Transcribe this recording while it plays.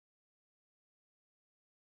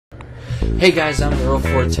Hey guys, I'm Earl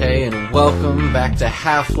Forte, and welcome back to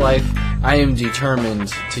Half-Life. I am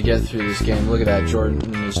determined to get through this game. Look at that,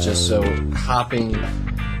 Jordan is just so hopping,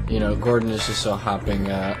 Gordon is just so hopping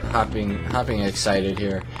excited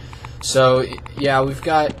here. So, yeah, we've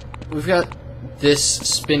got this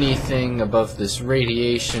spinny thing above this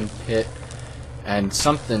radiation pit, and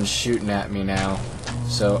something's shooting at me now.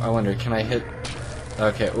 So, I wonder, can I hit...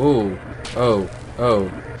 Okay, ooh, oh,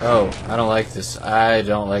 I don't like this. I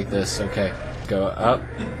don't like this. Okay, go up.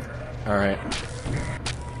 Alright.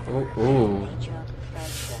 Ooh.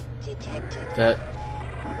 That...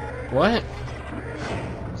 What?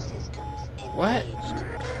 What?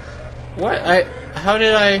 What? How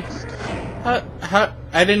did I... How...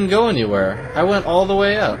 I didn't go anywhere. I went all the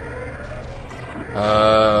way up.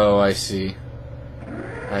 Oh, I see.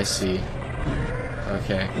 I see.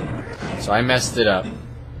 Okay. So I messed it up.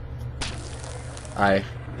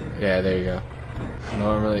 Yeah, there you go.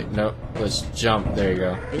 Normally, no, let's jump. There you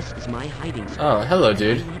go. This is my hiding spot. Oh, hello,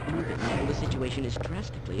 dude. I'm not moving until the situation is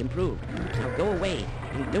drastically improved. Now go away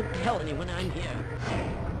and don't tell anyone I'm here.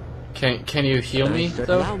 Can you heal me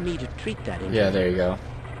though? Allow me to treat that injury. Yeah, there you go.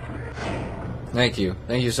 Thank you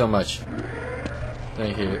so much.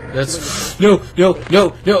 Thank you. That's no.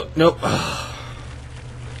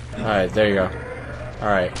 Alright, there you go.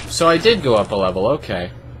 Alright, so I did go up a level,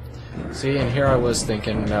 okay. See, and here I was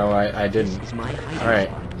thinking, no, I didn't. Alright.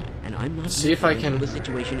 See if I can... The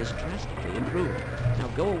situation is drastically improved. Now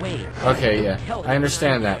go away. Okay, yeah. I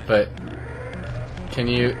understand that, but... Can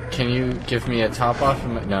you give me a top off?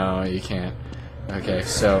 No, you can't. Okay,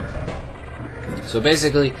 so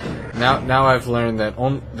basically, now I've learned that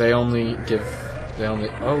they only...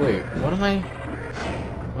 Oh, wait, what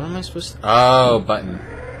am I supposed to... Oh, button.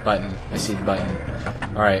 I see the button.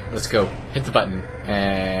 Alright, let's go. Hit the button.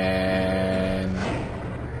 And...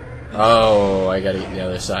 Oh, I gotta get the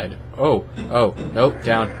other side. Oh, nope,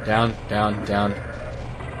 down.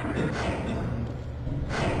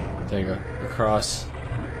 There you go. Across.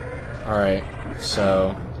 Alright,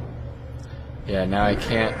 so... Yeah, now I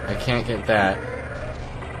can't get that.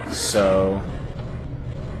 So...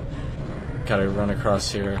 Gotta run across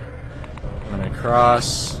here. Run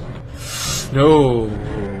across... No!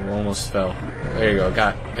 Almost fell. There you go.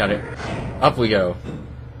 Got it. Up we go.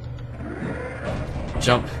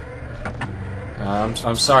 Jump.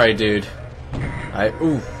 I'm sorry, dude.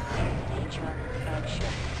 Ooh.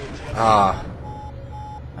 Ah.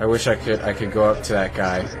 I wish I could go up to that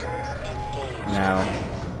guy. Now.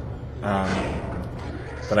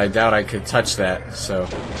 But I doubt I could touch that, so.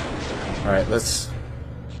 Alright, let's...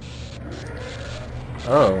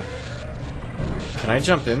 Oh. Can I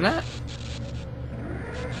jump in that?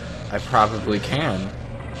 I probably can.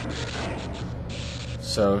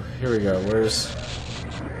 So, here we go. Here's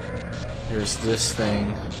this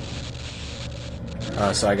thing.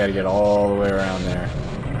 So I gotta get all the way around there.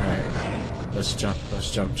 Alright. Let's jump.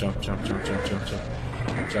 Jump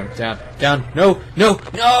down. No!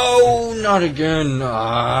 Not again!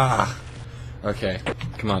 Ah! Okay.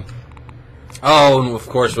 Come on. Oh, of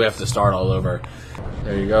course we have to start all over.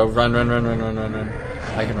 There you go. Run.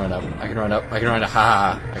 I can run up.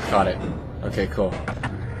 Ha! I caught it. Okay, cool.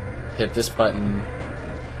 Hit this button,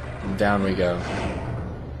 and down we go.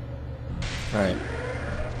 Alright.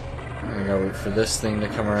 I'm gonna go wait for this thing to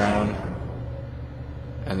come around,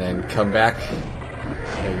 and then come back.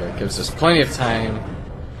 There you go. Gives us plenty of time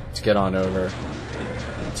to get on over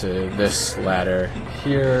to this ladder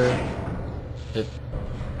here.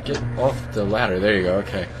 Get off the ladder. There you go.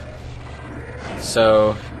 Okay.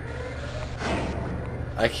 So...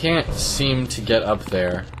 I can't seem to get up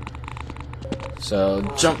there. So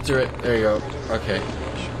jump through it. There you go. Okay.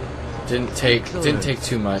 Didn't take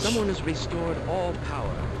too much. Someone has restored all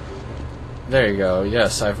power. There you go.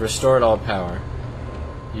 Yes, I've restored all power.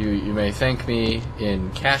 You may thank me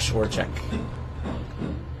in cash or check.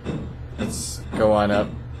 Let's go on up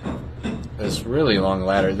this really long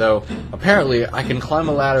ladder, though apparently I can climb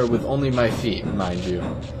a ladder with only my feet, mind you.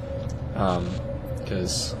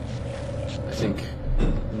 Because I think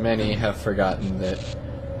many have forgotten that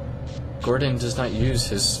Gordon does not use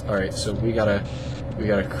his... Alright, so we gotta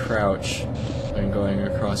crouch and going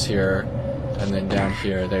across here and then down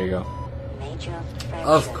here. There you go.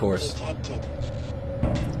 Of course.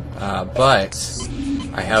 But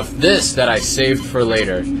I have this that I saved for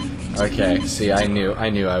later. Okay, see, I knew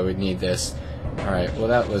I would need this. Alright, well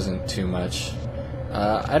that wasn't too much.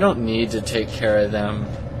 I don't need to take care of them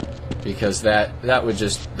because that would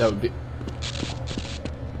be...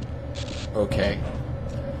 Okay.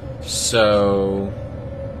 So...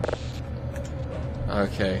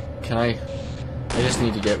 Okay, can I just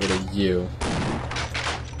need to get rid of you.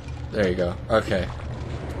 There you go. Okay.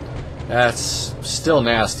 That's still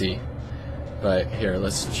nasty. But here,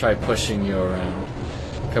 let's try pushing you around.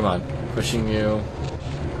 Come on. Pushing you.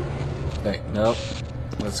 Okay, nope.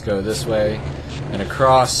 Let's go this way. And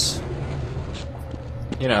across.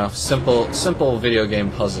 You know, simple video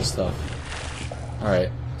game puzzle stuff.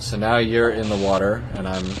 Alright, so now you're in the water, and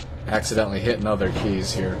I'm accidentally hitting other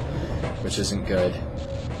keys here, which isn't good.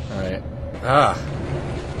 Alright. Ah!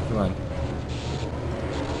 Come on.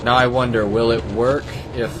 Now I wonder, will it work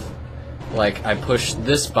if, like, I push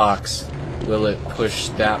this box, will it push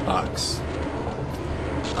that box?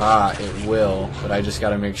 Ah, it will, but I just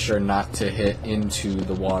gotta make sure not to hit into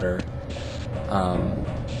the water.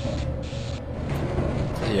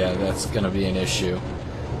 Yeah, that's gonna be an issue.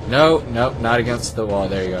 No, nope, not against the wall.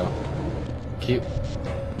 There you go. Keep.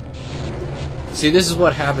 See, this is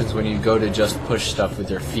what happens when you go to just push stuff with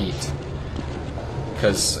your feet.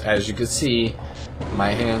 Because, as you can see,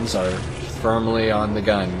 my hands are firmly on the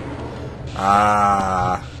gun.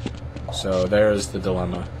 Ah. So, there's the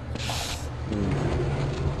dilemma.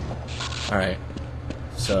 Alright.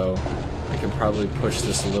 So, I can probably push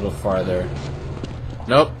this a little farther.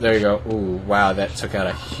 Nope, there you go. Ooh, wow, that took out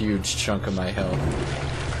a huge chunk of my health.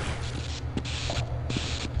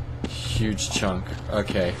 Huge chunk.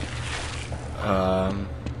 Okay. Oh.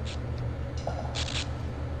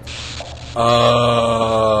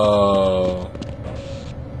 Oh.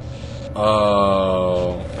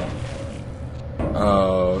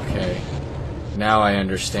 Oh, okay. Now I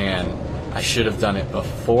understand. I should have done it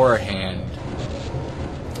beforehand.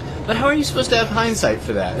 But how are you supposed to have hindsight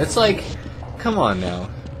for that? It's like, come on now.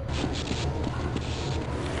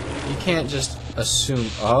 You can't just assume.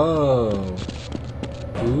 Oh.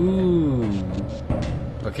 Ooh.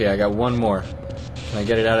 Okay, I got one more. Can I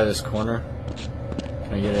get it out of this corner?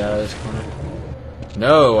 Can I get it out of this corner?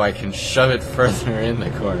 No, I can shove it further in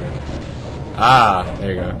the corner. Ah,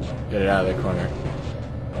 there you go. Get it out of the corner.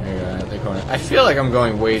 There you go, out of the corner. I feel like I'm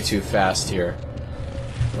going way too fast here.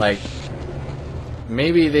 Like,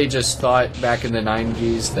 maybe they just thought back in the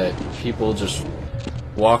 90s that people just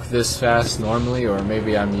walk this fast normally, or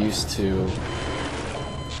maybe I'm used to...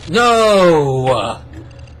 No!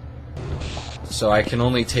 So I can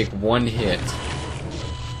only take one hit.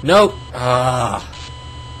 Nope! Ah!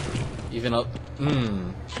 Even up...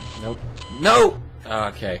 Nope. No!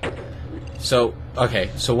 Okay. So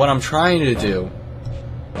what I'm trying to do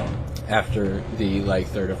after the, like,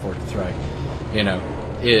 third or fourth try, you know,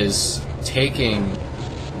 is taking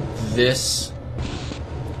this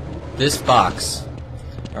box,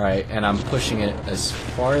 alright, and I'm pushing it as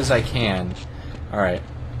far as I can. Alright,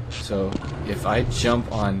 so if I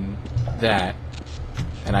jump on that,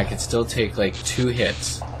 and I can still take like 2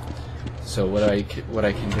 hits. So what I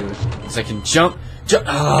can do is I can jump.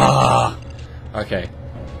 Ah! Okay.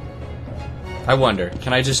 I wonder,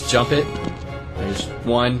 can I just jump it? There's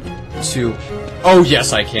 1, 2. Oh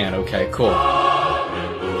yes, I can. Okay, cool.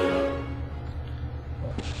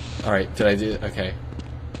 Alright, did I do it? Okay.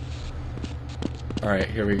 Alright,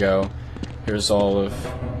 here we go. Here's all of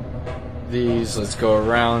these. Let's go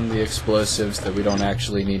around the explosives that we don't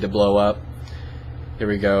actually need to blow up. Here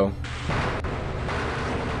we go.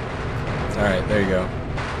 Alright, there you go.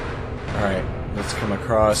 Alright, let's come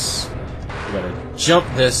across. We gotta jump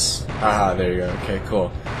this. Aha, there you go. Okay,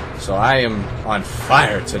 cool. So I am on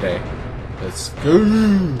fire today. Let's go.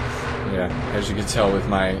 Yeah, as you can tell with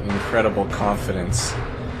my incredible confidence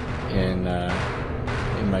in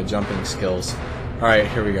my jumping skills. Alright,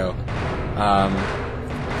 here we go.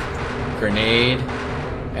 Grenade,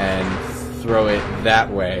 and throw it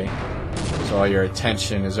that way. So all your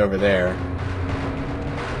attention is over there.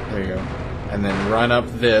 There you go. And then run up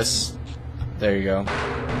this. There you go.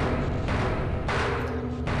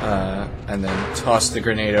 And then toss the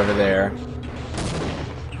grenade over there.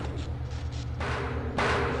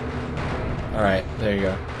 Alright, there you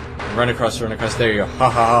go. Run across, there you go. Ha ha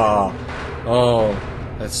ha. Oh,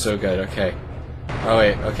 that's so good, okay. Oh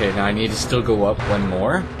wait, okay, now I need to still go up one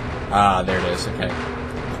more. Ah, there it is, okay.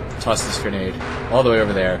 Toss this grenade all the way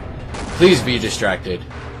over there. Please be distracted.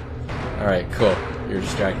 Alright, cool. You're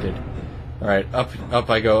distracted. Alright, up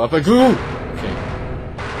I go, up I go! Okay.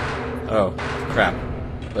 Oh, crap.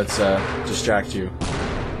 Let's, distract you.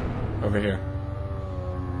 Over here.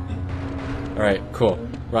 Alright, cool.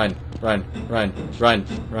 Run, run, run, run,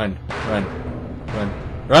 run, run, run,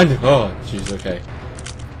 run! Oh, jeez, okay.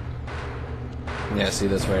 Yeah, see,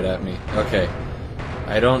 that's right at me. Okay.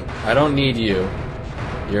 I don't need you.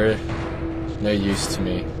 You're no use to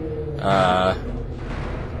me.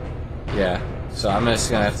 Yeah. So I'm just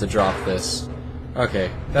gonna have to drop this. Okay,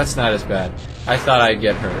 that's not as bad. I thought I'd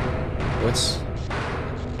get hurt.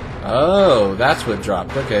 Oh, that's what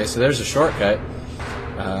dropped. Okay, so there's a shortcut.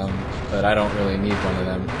 But I don't really need one of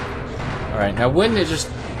them. Alright, now wouldn't it just...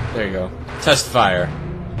 There you go. Test fire.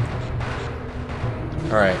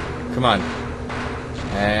 Alright, come on.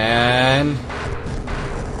 And...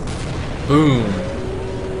 Boom.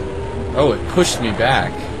 Oh, it pushed me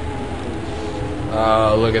back.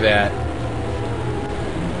 Oh, look at that.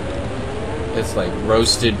 It's like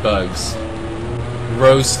roasted bugs.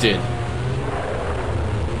 Roasted.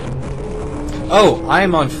 Oh, I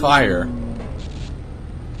am on fire.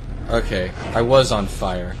 Okay, I was on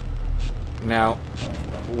fire. Now,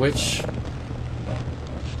 which...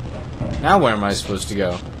 Now where am I supposed to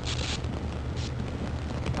go?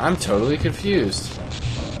 I'm totally confused.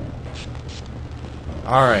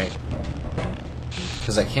 Alright.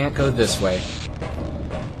 Because I can't go this way.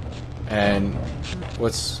 And...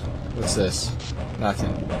 What's this?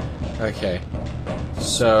 Nothing. Okay.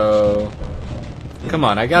 So... Come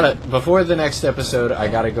on, I gotta... Before the next episode, I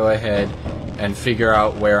gotta go ahead and figure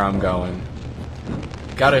out where I'm going.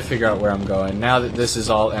 Gotta figure out where I'm going. Now that this is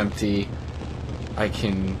all empty, I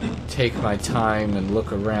can take my time and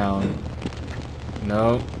look around.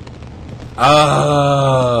 No.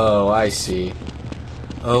 Oh, I see.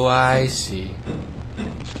 Oh, I see.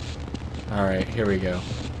 Alright, here we go.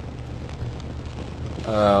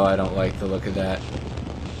 Oh, I don't like the look of that.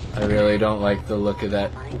 I really don't like the look of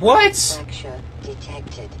that. What?! Fracture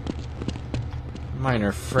detected.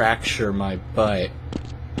 Minor fracture my butt.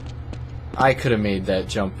 I could have made that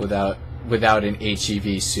jump without an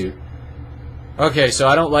HEV suit. Okay, so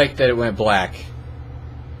I don't like that it went black.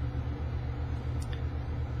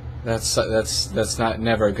 That's not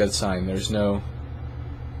never a good sign. There's no...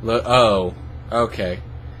 Oh, okay.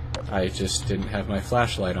 I just didn't have my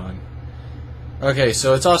flashlight on. Okay,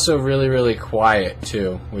 so it's also really, really quiet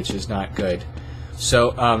too, which is not good.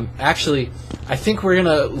 So, actually, I think we're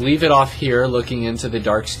gonna leave it off here, looking into the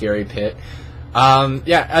dark, scary pit.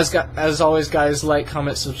 Yeah, as always, guys, like,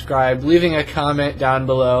 comment, subscribe, leaving a comment down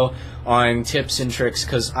below on tips and tricks,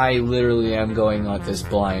 because I literally am going at this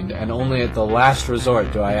blind, and only at the last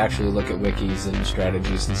resort do I actually look at wikis and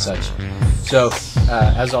strategies and such. So,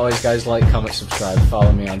 as always, guys, like, comment, subscribe,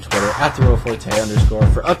 follow me on Twitter,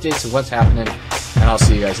 @TheRealForte_ for updates of what's happening, and I'll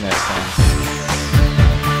see you guys next time.